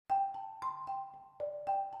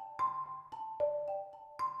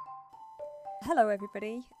Hello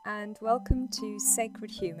everybody and welcome to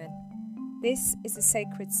Sacred Human. This is a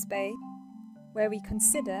sacred space where we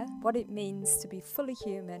consider what it means to be fully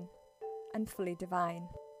human and fully divine.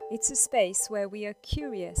 It's a space where we are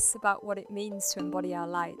curious about what it means to embody our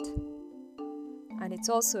light. And it's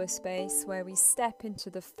also a space where we step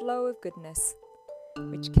into the flow of goodness,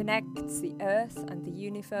 which connects the earth and the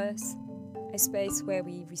universe, a space where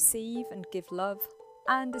we receive and give love,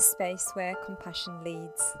 and a space where compassion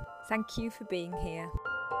leads. Thank you for being here.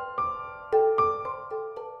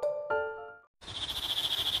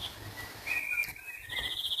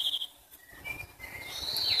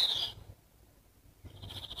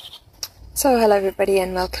 So hello everybody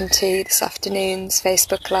and welcome to this afternoon's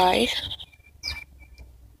Facebook Live.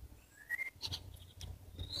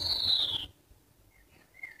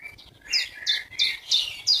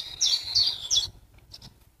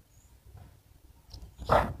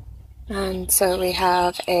 And so we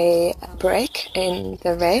have a break in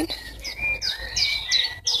the rain.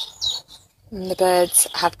 And the birds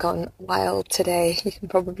have gone wild today. You can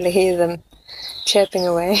probably hear them chirping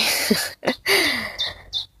away.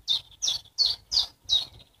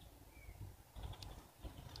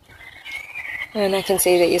 And I can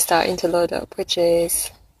see that you're starting to load up, which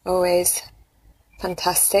is always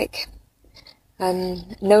fantastic.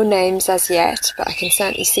 No names as yet, but I can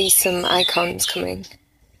certainly see some icons coming.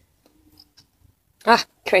 Ah,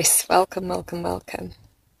 Chris, welcome.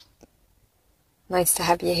 Nice to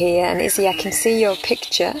have you here. And Izzy, I can see your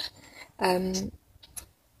picture. And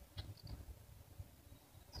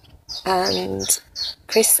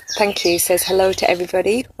Chris, thank you, says hello to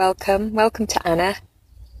everybody. Welcome to Anna.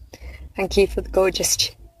 Thank you for the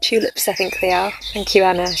gorgeous tulips, I think they are. Thank you,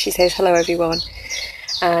 Anna. She says hello everyone.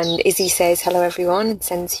 And Izzy says hello everyone and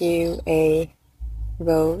sends you a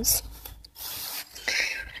rose.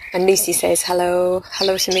 And Lucy says hello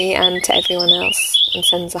to me and to everyone else and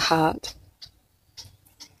sends a heart.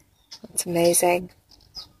 That's amazing.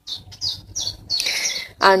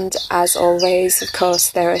 And as always, of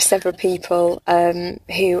course, there are several people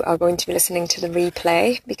who are going to be listening to the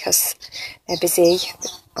replay because they're busy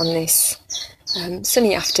on this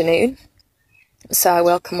sunny afternoon. So I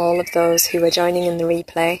welcome all of those who are joining in the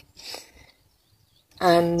replay.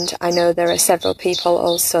 And I know there are several people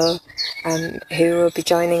also who will be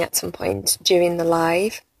joining at some point during the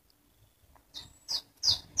live.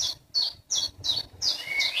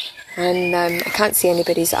 And I can't see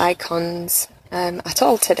anybody's icons at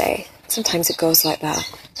all today. Sometimes it goes like that.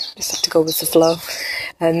 Just have to go with the flow.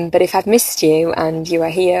 But if I've missed you and you are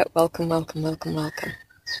here, welcome.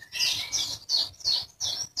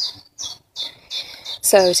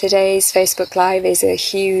 So today's Facebook Live is a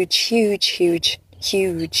huge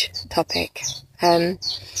topic.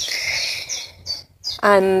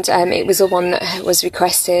 And it was the one that was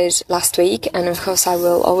requested last week, and of course I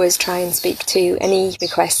will always try and speak to any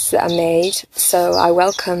requests that are made. So I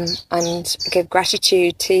welcome and give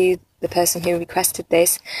gratitude to the person who requested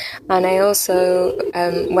this, and I also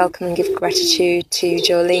welcome and give gratitude to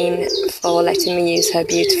Jolene for letting me use her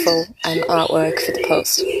beautiful artwork for the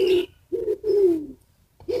post.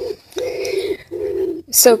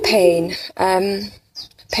 So pain.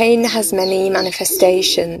 Pain has many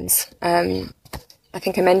manifestations. I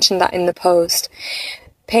think I mentioned that in the post.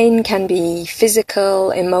 Pain can be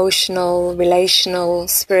physical, emotional, relational,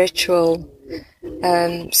 spiritual,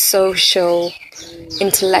 social,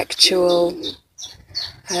 intellectual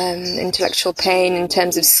pain in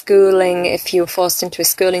terms of schooling. If you're forced into a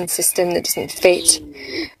schooling system that doesn't fit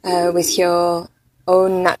with your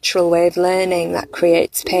own natural way of learning, that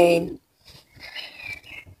creates pain.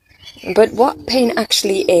 But what pain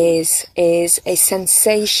actually is a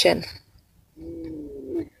sensation,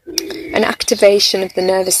 an activation of the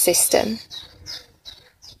nervous system,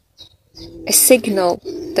 a signal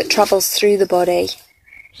that travels through the body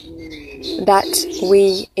that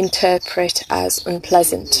we interpret as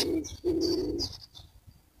unpleasant.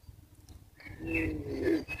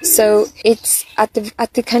 So it's at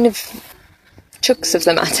the kind of crux of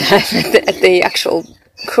the matter, at the actual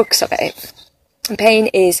crux of it. Pain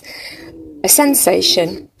is a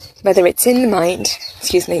sensation, whether it's in the mind,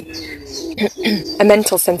 a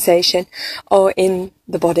mental sensation, or in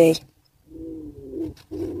the body.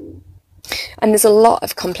 And there's a lot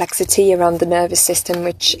of complexity around the nervous system,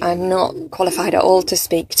 which I'm not qualified at all to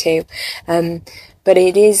speak to. But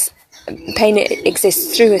pain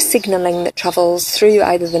exists through a signalling that travels through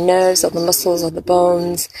either the nerves or the muscles or the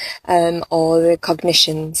bones or the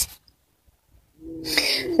cognitions.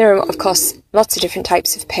 There are, of course, lots of different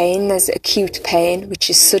types of pain. There's acute pain,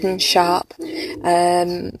 which is sudden, sharp,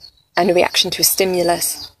 and and a reaction to a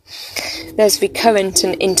stimulus. There's recurrent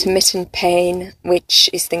and intermittent pain, which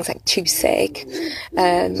is things like toothache,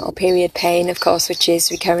 or period pain, of course, which is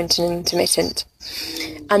recurrent and intermittent.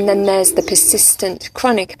 And then there's the persistent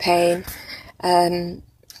chronic pain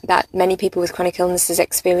that many people with chronic illnesses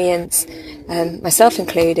experience, myself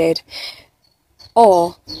included.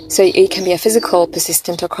 So it can be a physical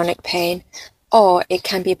persistent or chronic pain, or it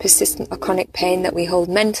can be a persistent or chronic pain that we hold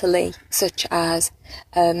mentally, such as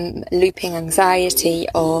looping anxiety,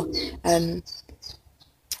 or a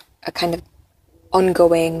kind of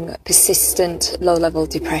ongoing, persistent, low-level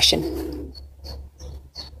depression.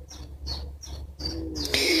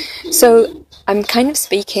 So I'm kind of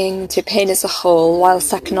speaking to pain as a whole,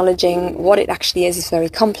 whilst acknowledging what it actually is very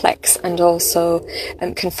complex, and also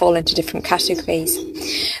can fall into different categories.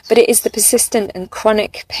 But it is the persistent and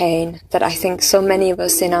chronic pain that I think so many of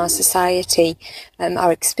us in our society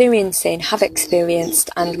are experiencing, have experienced,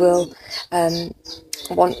 and will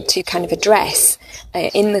want to kind of address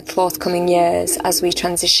in the forthcoming years as we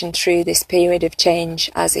transition through this period of change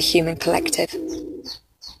as a human collective.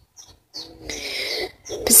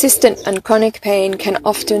 Persistent and chronic pain can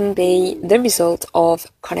often be the result of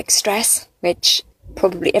chronic stress, which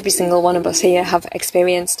probably every single one of us here have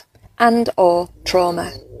experienced, and or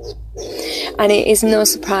trauma. And it is no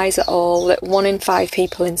surprise at all that 1 in 5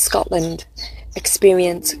 people in Scotland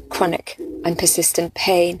experience chronic and persistent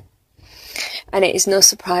pain. And it is no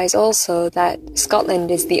surprise also that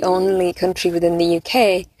Scotland is the only country within the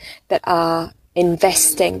UK that are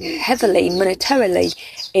investing heavily monetarily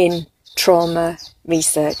in trauma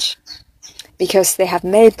research, because they have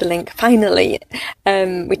made the link finally,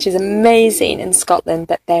 which is amazing in Scotland,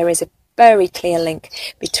 that there is a very clear link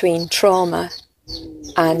between trauma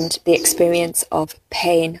and the experience of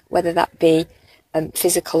pain, whether that be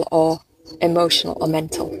physical or emotional or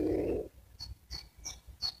mental.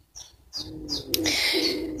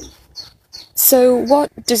 So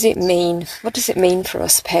what does it mean? What does it mean for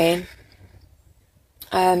us, pain?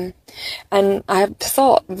 And I have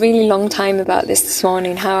thought a really long time about this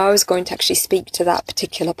morning, how I was going to actually speak to that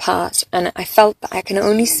particular part, and I felt that I can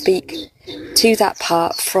only speak to that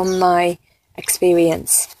part from my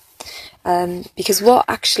experience, because what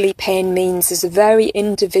actually pain means is a very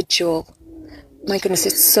individual, my goodness,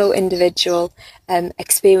 it's so individual,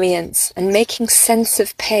 experience, and making sense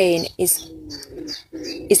of pain is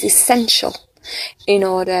essential in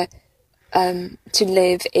order to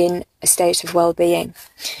live in a state of well-being.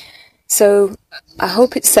 So I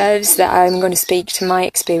hope it serves that I'm going to speak to my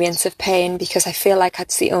experience of pain, because I feel like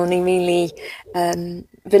that's the only really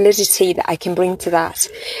validity that I can bring to that.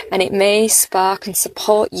 And it may spark and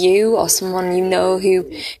support you or someone you know who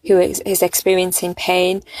is experiencing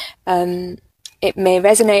pain. It may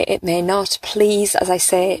resonate, it may not. Please, as I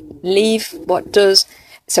say, leave what doesn't,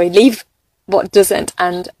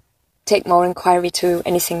 and take more inquiry to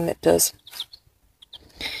anything that does.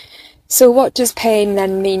 So what does pain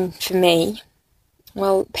then mean for me?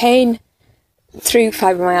 Well, pain through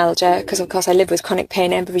fibromyalgia, because of course I live with chronic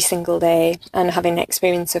pain every single day, and having an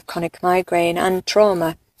experience of chronic migraine and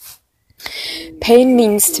trauma. Pain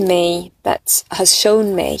means to me, has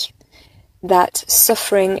shown me that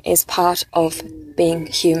suffering is part of being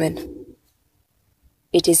human.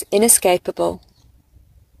 It is inescapable.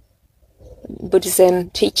 Buddhism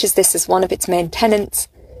teaches this as one of its main tenets.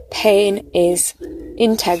 Pain is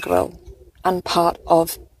integral and part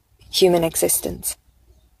of human existence.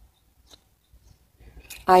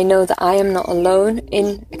 I know that I am not alone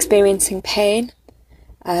in experiencing pain.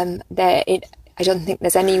 I don't think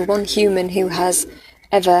there's any one human who has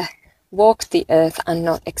ever walked the earth and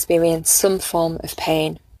not experienced some form of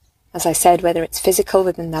pain. As I said, whether it's physical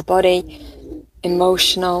within their body,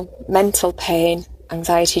 emotional, mental pain,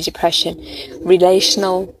 anxiety, depression,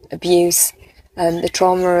 relational abuse, the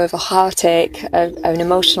trauma of a heartache, an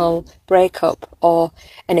emotional breakup, or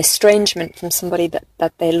an estrangement from somebody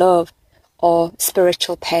that they love, or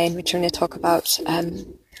spiritual pain, which I'm going to talk about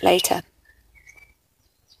later.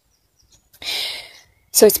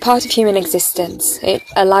 So it's part of human existence. It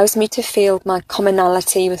allows me to feel my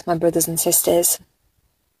commonality with my brothers and sisters.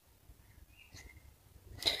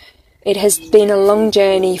 It has been a long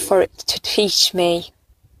journey for it to teach me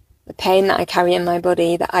the pain that I carry in my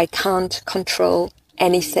body, that I can't control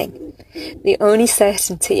anything. The only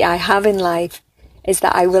certainty I have in life is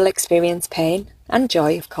that I will experience pain and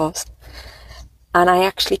joy, of course. And I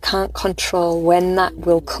actually can't control when that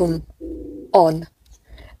will come on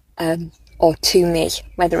or to me,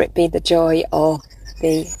 whether it be the joy or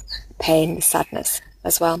the pain, the sadness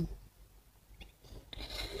as well.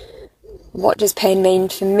 What does pain mean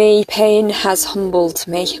for me? Pain has humbled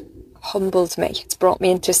me. humbled me. It's brought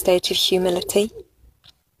me into a state of humility.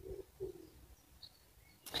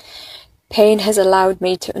 Pain has allowed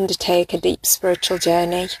me to undertake a deep spiritual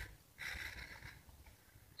journey.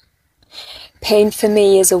 Pain for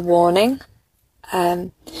me is a warning.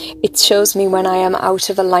 It shows me when I am out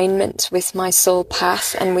of alignment with my soul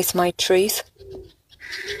path and with my truth.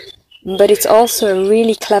 But it's also a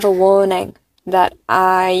really clever warning that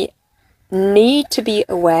I need to be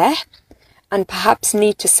aware and perhaps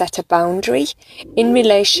need to set a boundary in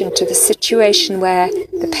relation to the situation where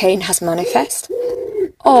the pain has manifest,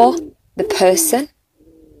 or the person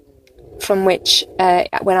from which,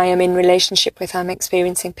 when I am in relationship with, I'm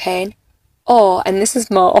experiencing pain. Or, and this is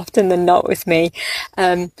more often than not with me,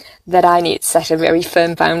 that I need to set a very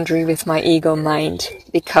firm boundary with my ego mind,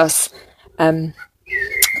 because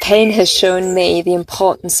pain has shown me the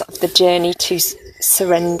importance of the journey to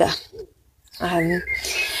surrender. My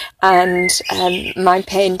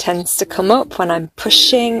pain tends to come up when I'm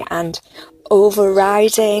pushing and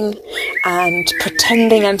overriding and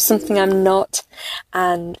pretending I'm something I'm not,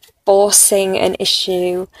 and forcing an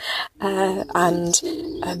issue, and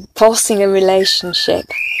forcing a relationship.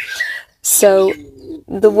 So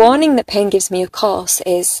the warning that pain gives me, of course,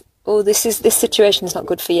 is, oh, this situation is not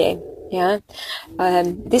good for you. Yeah,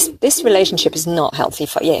 this relationship is not healthy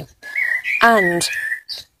for you, and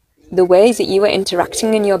the way that you are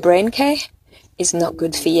interacting in your brain, Kay, is not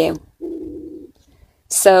good for you.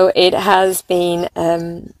 So it has been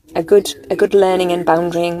a good learning and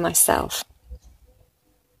boundarying myself.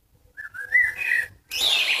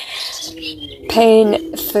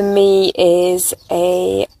 Pain for me is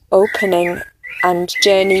a opening and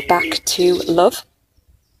journey back to love,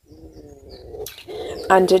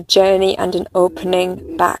 and a journey and an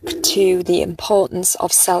opening back to the importance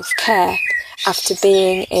of self-care after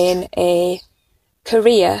being in a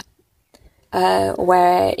career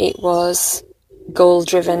where it was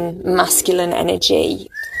goal-driven, masculine energy,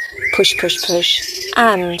 push, push, push,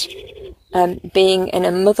 and being in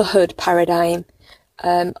a motherhood paradigm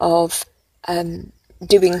of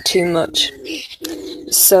doing too much.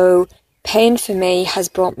 So pain for me has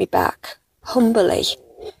brought me back humbly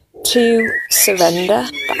to surrender,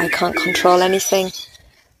 that I can't control anything,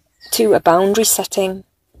 to a boundary setting,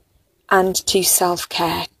 and to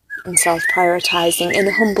self-care and self-prioritising in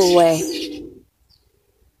a humble way.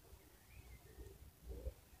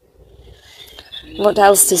 What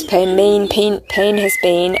else does pain mean? Pain has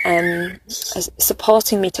been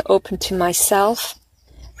supporting me to open to myself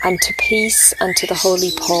and to peace and to the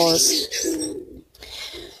holy pause.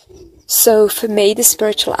 So for me, the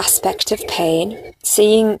spiritual aspect of pain,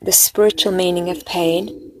 seeing the spiritual meaning of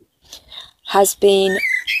pain, has been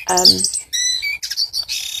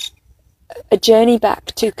a journey back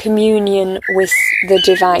to communion with the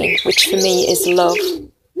divine, which for me is love.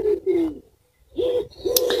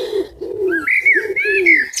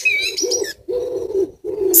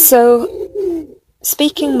 So,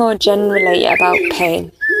 speaking more generally about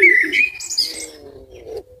pain,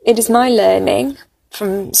 it is my learning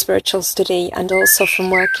from spiritual study and also from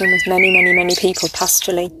working with many people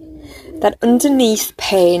pastorally, that underneath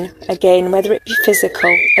pain, again, whether it be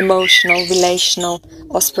physical, emotional, relational,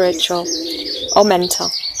 or spiritual, or mental,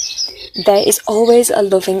 there is always a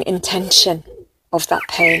loving intention of that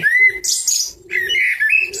pain.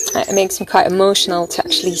 It makes me quite emotional to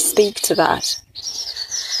actually speak to that.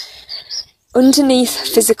 Underneath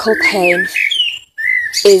physical pain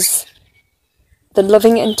is the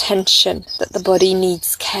loving intention that the body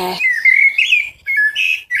needs care.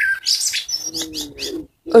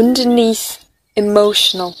 Underneath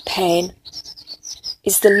emotional pain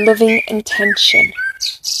is the loving intention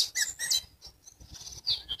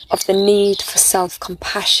of the need for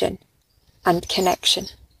self-compassion and connection.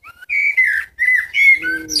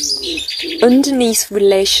 Underneath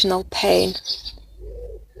relational pain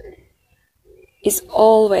is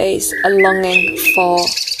always a longing for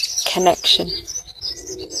connection,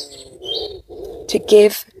 to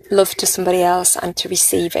give love to somebody else and to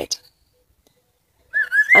receive it.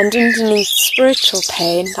 And underneath spiritual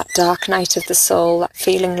pain, that dark night of the soul, that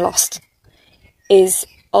feeling lost, is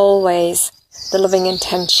always the loving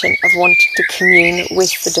intention of wanting to commune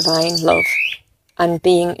with the divine love and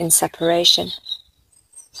being in separation.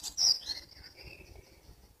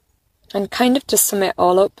 And kind of to sum it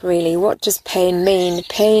all up, really, what does pain mean?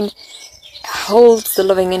 Pain holds the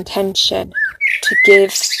loving intention to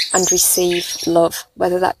give and receive love,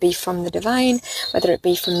 whether that be from the divine, whether it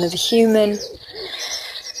be from the human.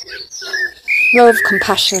 Love,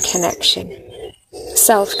 compassion, connection,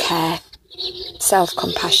 self-care,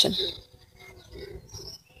 self-compassion.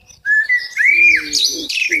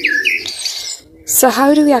 So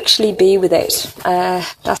how do we actually be with it?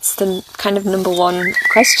 That's the kind of number one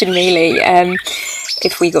question, really.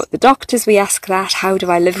 If we go to the doctors, we ask that, how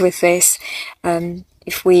do I live with this?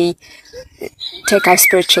 If we take our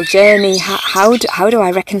spiritual journey, how do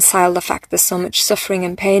I reconcile the fact there's so much suffering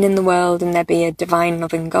and pain in the world, and there be a divine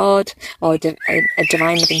loving God, or a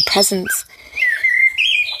divine loving presence?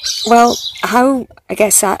 Well, how I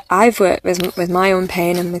guess I've worked with my own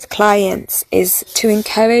pain and with clients is to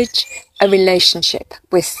encourage a relationship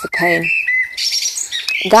with the pain.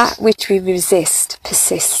 That which we resist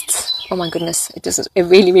persists. Oh my goodness, it does. It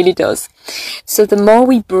really, really does. So the more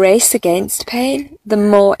we brace against pain, the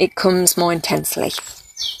more it comes more intensely.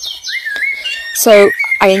 So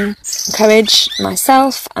I encourage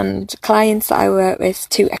myself and clients that I work with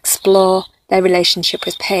to explore their relationship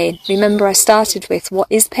with pain. Remember, I started with, what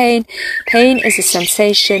is pain? Pain is a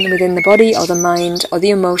sensation within the body or the mind or the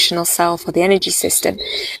emotional self or the energy system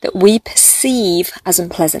that we perceive as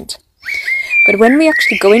unpleasant. But when we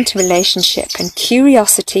actually go into relationship and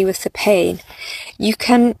curiosity with the pain, you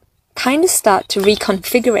can kind of start to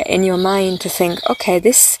reconfigure it in your mind to think, okay,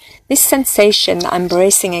 this sensation that I'm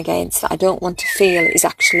bracing against, that I don't want to feel, is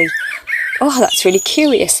actually, oh, that's really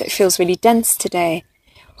curious. It feels really dense today.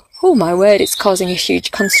 Oh my word, it's causing a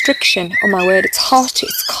huge constriction. Oh my word, it's hot,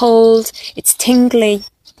 it's cold, it's tingly.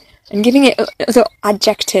 And giving it other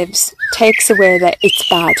adjectives takes away that it's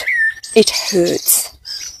bad. It hurts.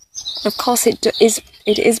 Of course it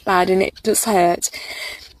is bad and it does hurt.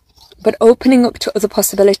 But opening up to other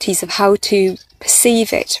possibilities of how to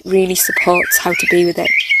perceive it really supports how to be with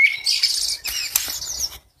it.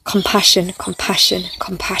 Compassion, compassion,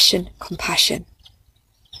 compassion, compassion.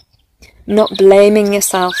 Not blaming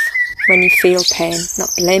yourself when you feel pain,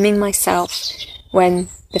 not blaming myself when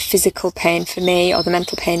the physical pain for me or the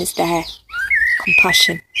mental pain is there.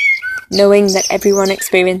 Compassion. Knowing that everyone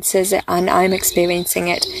experiences it and I'm experiencing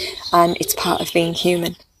it, and it's part of being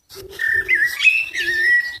human.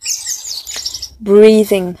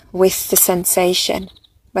 Breathing with the sensation,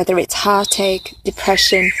 whether it's heartache,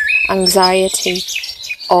 depression, anxiety,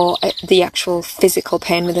 or the actual physical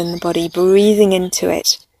pain within the body, breathing into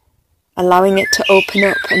it. Allowing it to open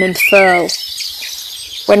up and unfurl.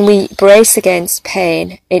 When we brace against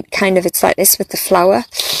pain, it's like this with the flower,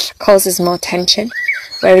 causes more tension.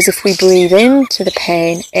 Whereas if we breathe into the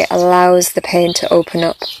pain, it allows the pain to open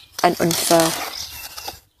up and unfurl.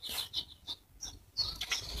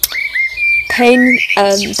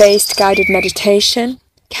 Pain-based guided meditation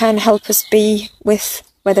can help us be with,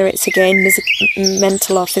 whether it's again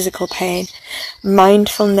mental or physical pain,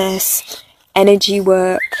 mindfulness, energy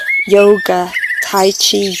work, yoga, tai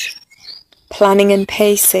chi, planning and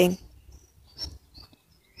pacing,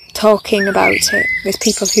 talking about it with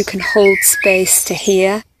people who can hold space to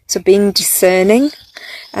hear. So being discerning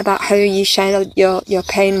about who you share your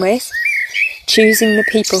pain with, choosing the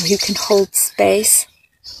people who can hold space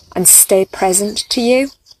and stay present to you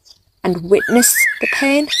and witness the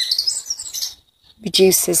pain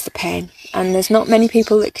reduces the pain. And there's not many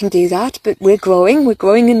people that can do that, but we're growing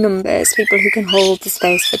in numbers, people who can hold the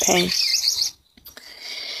space for pain.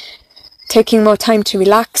 Taking more time to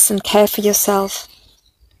relax and care for yourself.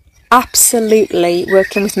 Absolutely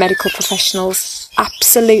working with medical professionals.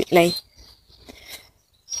 Absolutely.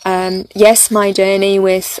 Yes, my journey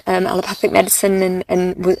with allopathic medicine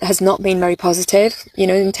and has not been very positive,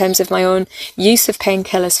 in terms of my own use of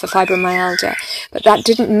painkillers for fibromyalgia. But that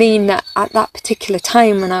didn't mean that at that particular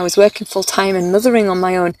time when I was working full time and mothering on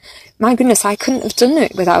my own, my goodness, I couldn't have done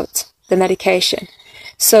it without the medication.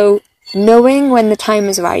 So knowing when the time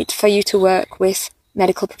is right for you to work with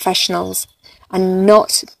medical professionals and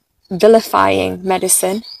not vilifying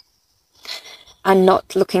medicine and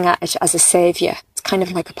not looking at it as a saviour. Kind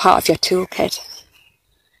of like a part of your toolkit.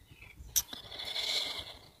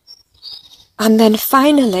 And then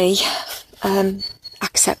finally,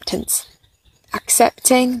 acceptance.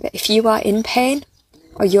 Accepting that if you are in pain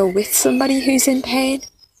or you're with somebody who's in pain,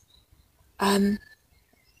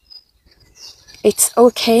 it's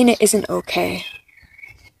okay and it isn't okay.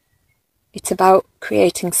 It's about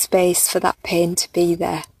creating space for that pain to be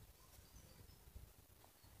there.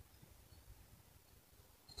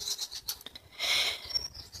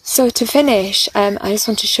 So to finish, I just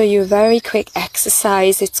want to show you a very quick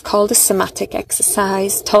exercise. It's called a somatic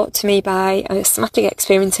exercise, taught to me by a somatic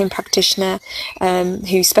experiencing practitioner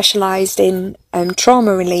who specialised in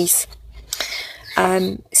trauma release.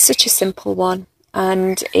 Such a simple one,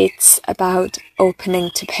 and it's about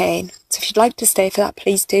opening to pain. So if you'd like to stay for that,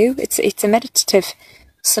 please do. It's a meditative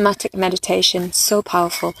somatic meditation, so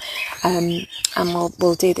powerful, and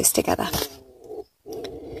we'll do this together.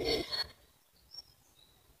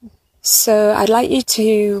 So I'd like you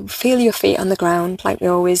to feel your feet on the ground like we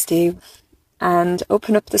always do, and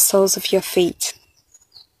open up the soles of your feet.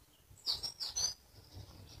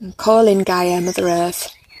 And call in Gaia, Mother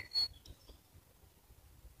Earth,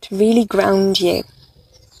 to really ground you.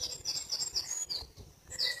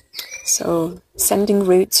 So sending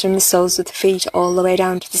roots from the soles of the feet all the way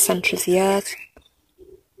down to the centre of the earth.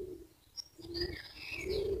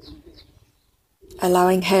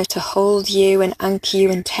 Allowing her to hold you and anchor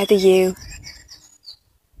you and tether you.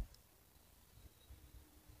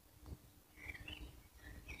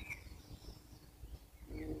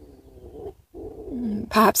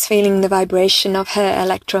 Perhaps feeling the vibration of her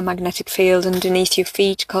electromagnetic field underneath your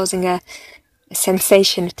feet, causing a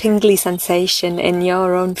sensation, a tingly sensation in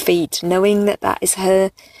your own feet, knowing that that is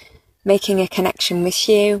her making a connection with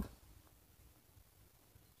you.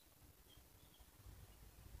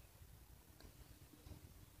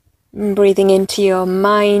 Breathing into your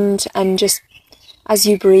mind, and just as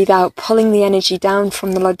you breathe out, pulling the energy down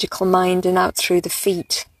from the logical mind and out through the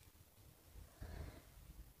feet.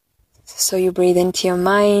 So you breathe into your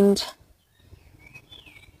mind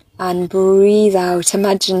and breathe out.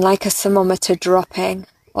 Imagine like a thermometer dropping,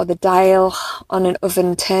 or the dial on an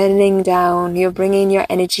oven turning down. You're bringing your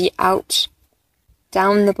energy out,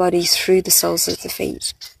 down the body through the soles of the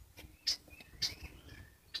feet.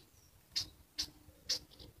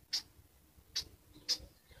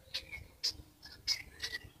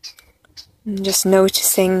 And just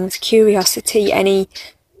noticing with curiosity any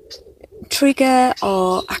trigger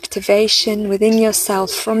or activation within yourself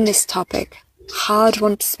from this topic. Hard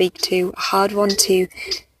one to speak to, hard one to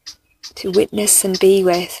witness and be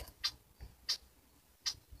with.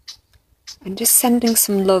 And just sending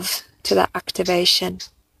some love to that activation.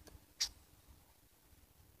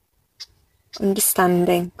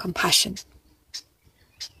 Understanding, compassion.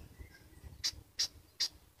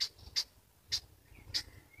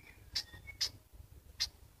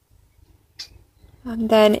 And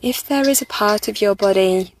then if there is a part of your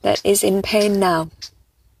body that is in pain now,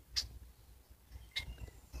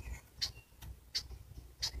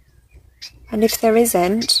 and if there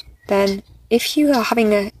isn't, then if you are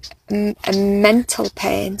having a mental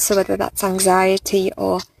pain, so whether that's anxiety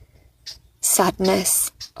or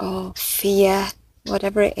sadness or fear,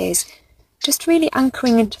 whatever it is, just really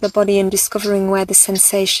anchoring into the body and discovering where the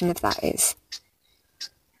sensation of that is.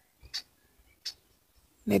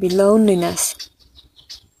 Maybe loneliness.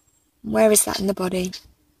 Where is that in the body?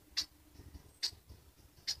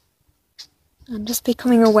 And just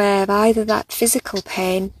becoming aware of either that physical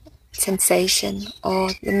pain sensation or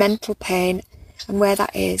the mental pain and where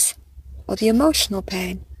that is, or the emotional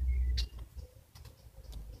pain.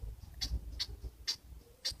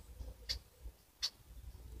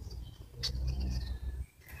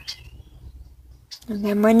 And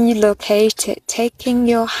then when you locate it, taking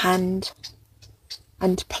your hand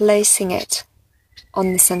and placing it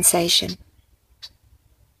on the sensation.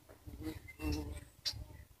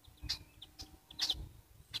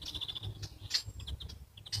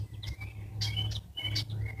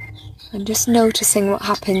 And just noticing what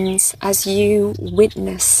happens as you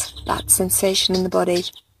witness that sensation in the body.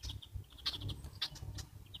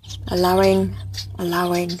 Allowing,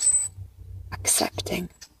 accepting.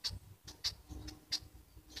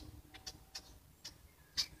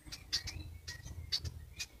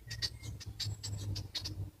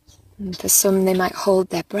 And for some, they might hold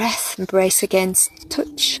their breath and brace against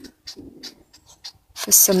touch.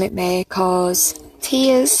 For some, it may cause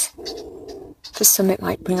tears. For some, it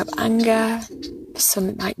might bring up anger. For some,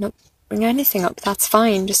 it might not bring anything up. That's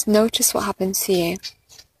fine. Just notice what happens to you.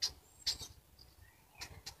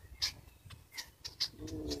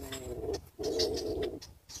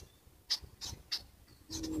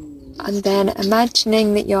 And then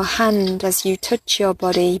imagining that your hand, as you touch your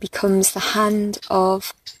body, becomes the hand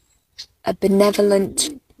of a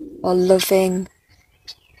benevolent or loving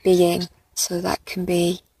being. So that can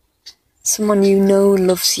be someone you know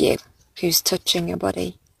loves you, who's touching your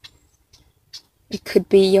body. It could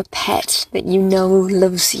be your pet that you know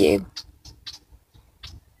loves you,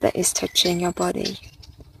 that is touching your body.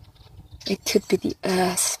 It could be the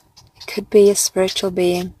earth. It could be a spiritual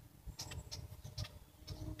being.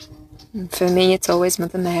 And for me, it's always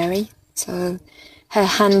Mother Mary. So her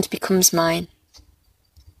hand becomes mine.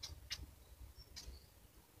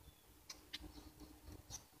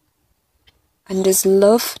 And as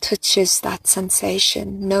love touches that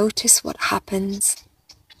sensation, notice what happens.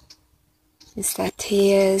 Is there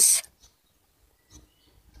tears?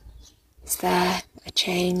 Is there a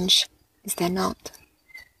change? Is there not?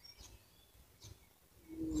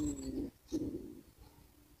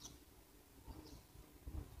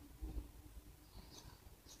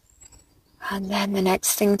 And then the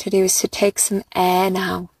next thing to do is to take some air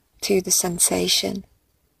now to the sensation.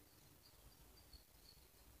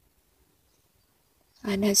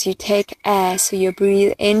 And as you take air, so you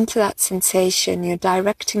breathe into that sensation, you're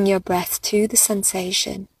directing your breath to the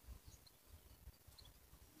sensation.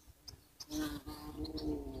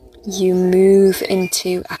 You move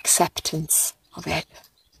into acceptance of it.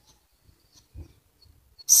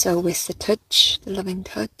 So with the touch, the loving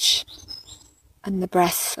touch, and the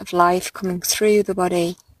breath of life coming through the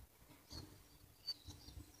body,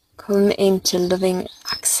 come into loving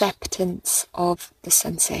acceptance of the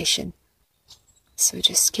sensation. So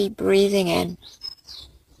just keep breathing in.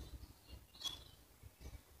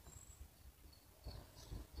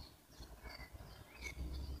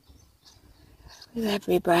 With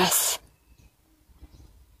every breath,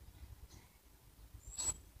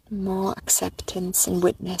 more acceptance and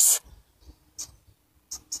witness.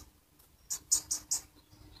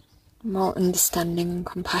 More understanding and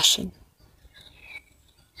compassion.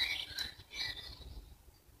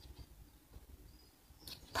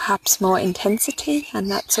 Perhaps more intensity, and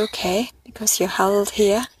that's okay because you're held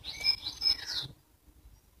here.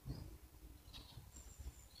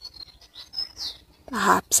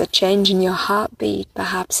 Perhaps a change in your heartbeat,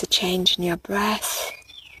 perhaps a change in your breath.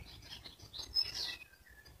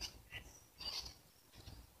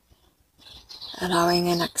 Allowing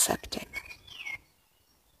and accepting.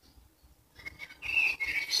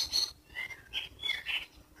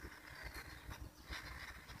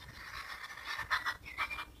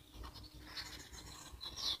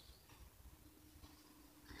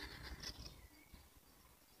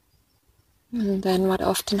 And then what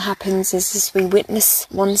often happens is as we witness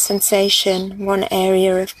one sensation, one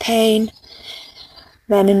area of pain,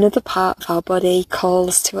 then another part of our body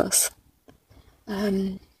calls to us.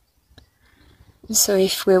 So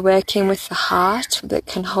if we're working with the heart that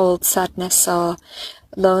can hold sadness or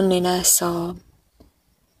loneliness or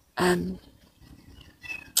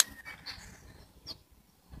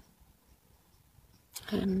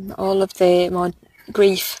all of the more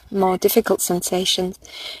grief, more difficult sensations,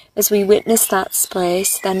 as we witness that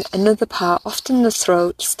space, then another part, often the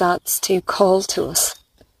throat, starts to call to us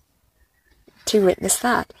to witness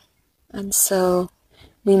that. And so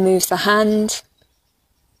we move the hand,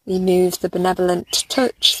 we move the benevolent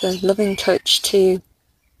touch, the loving touch to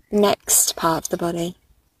the next part of the body.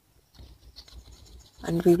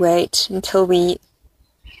 And we wait until the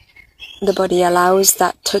body allows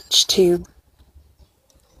that touch to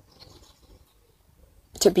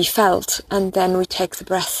be felt, and then we take the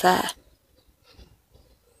breath there.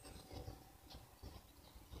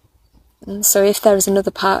 And so if there is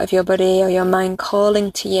another part of your body or your mind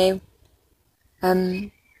calling to you,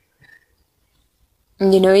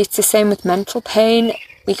 it's the same with mental pain.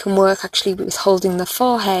 We can work actually with holding the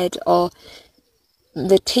forehead or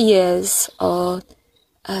the tears, or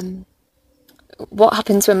what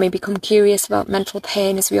happens when we become curious about mental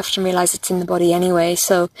pain is we often realise it's in the body anyway.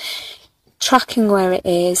 So tracking where it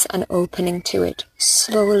is and opening to it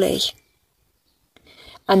slowly.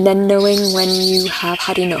 And then knowing when you have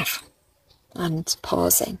had enough and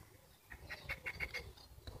pausing.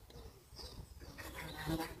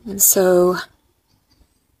 And so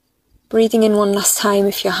breathing in one last time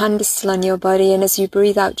if your hand is still on your body, and as you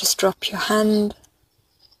breathe out just drop your hand.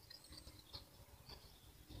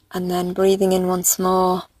 And then breathing in once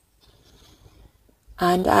more.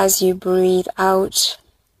 And as you breathe out,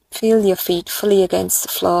 feel your feet fully against the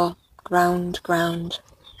floor, ground.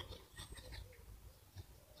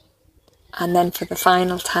 And then for the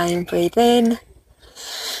final time, breathe in.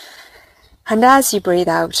 And as you breathe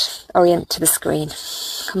out, orient to the screen.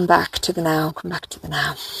 Come back to the now,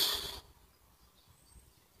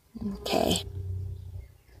 Okay.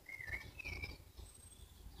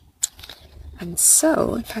 And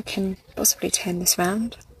so, if I can possibly turn this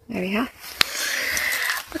round, there we are.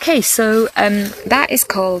 Okay, so that is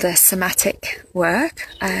called a somatic work,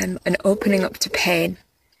 an opening up to pain.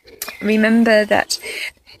 Remember that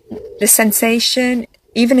the sensation,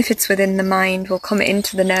 even if it's within the mind, will come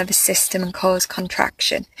into the nervous system and cause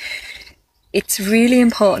contraction. It's really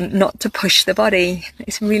important not to push the body.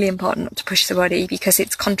 It's really important not to push the body because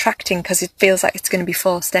it's contracting, because it feels like it's going to be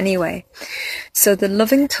forced anyway. So the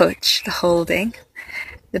loving touch, the holding,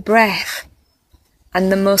 the breath,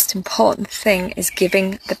 and the most important thing is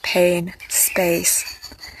giving the pain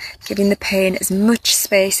space. Giving the pain as much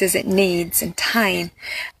space as it needs and time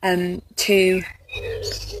to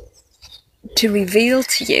reveal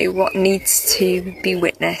to you what needs to be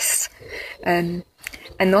witnessed. And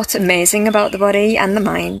what's amazing about the body and the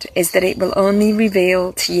mind is that it will only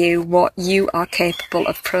reveal to you what you are capable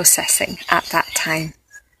of processing at that time.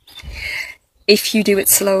 if you do it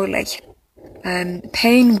slowly.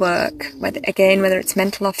 Pain work, whether it's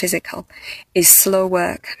mental or physical, is slow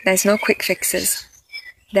work. There's no quick fixes.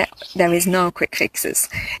 There is no quick fixes.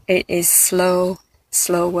 It is slow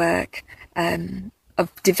work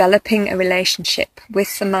of developing a relationship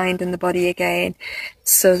with the mind and the body again,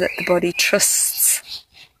 so that the body trusts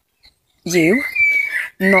you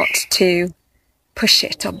not to push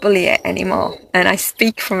it or bully it anymore. And I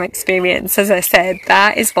speak from experience. As I said,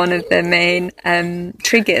 that is one of the main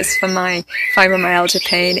triggers for my fibromyalgia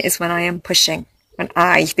pain, is when I am pushing, when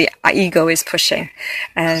the ego is pushing,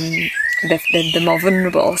 the more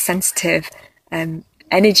vulnerable, sensitive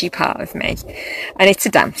energy part of me. And it's a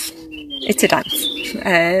dance. I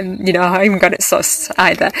haven't got it sussed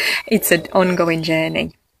either. It's an ongoing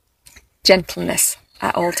journey. Gentleness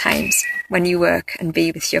at all times when you work and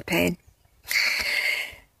be with your pain.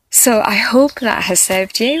 So I hope that has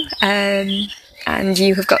served you, and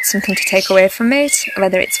you have got something to take away from it,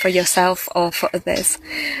 whether it's for yourself or for others.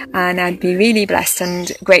 And I'd be really blessed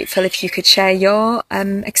and grateful if you could share your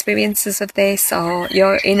experiences of this, or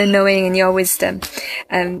your inner knowing and your wisdom,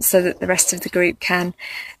 so that the rest of the group can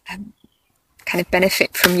kind of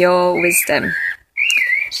benefit from your wisdom.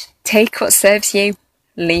 Take what serves you,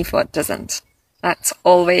 leave what doesn't. That's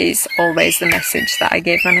always the message that I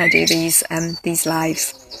give when I do these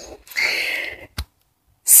lives.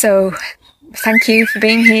 So thank you for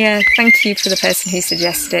being here. Thank you for the person who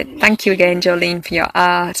suggested it. Thank you again, Jolene, for your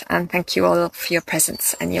art, and thank you all for your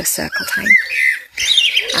presence and your circle time.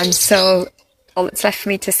 And so all that's left for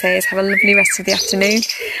me to say is have a lovely rest of the afternoon,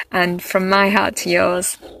 and from my heart to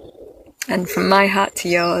yours, and from my heart to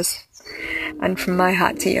yours, and from my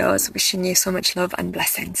heart to yours, wishing you so much love and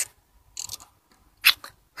blessings.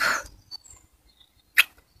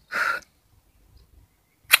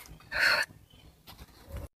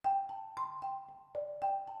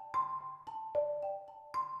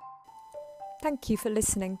 Thank you for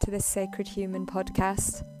listening to this Sacred Human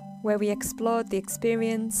podcast, where we explored the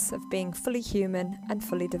experience of being fully human and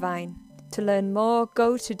fully divine. To learn more,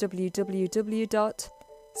 go to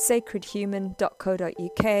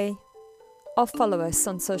www.sacredhuman.co.uk or follow us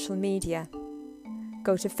on social media.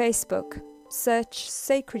 Go to Facebook, search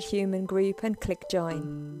Sacred Human Group and click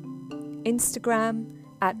join. Instagram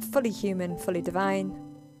 @fullyhuman_fully_divine,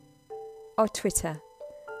 or Twitter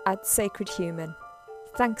 @sacredhuman.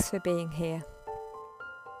 Thanks for being here.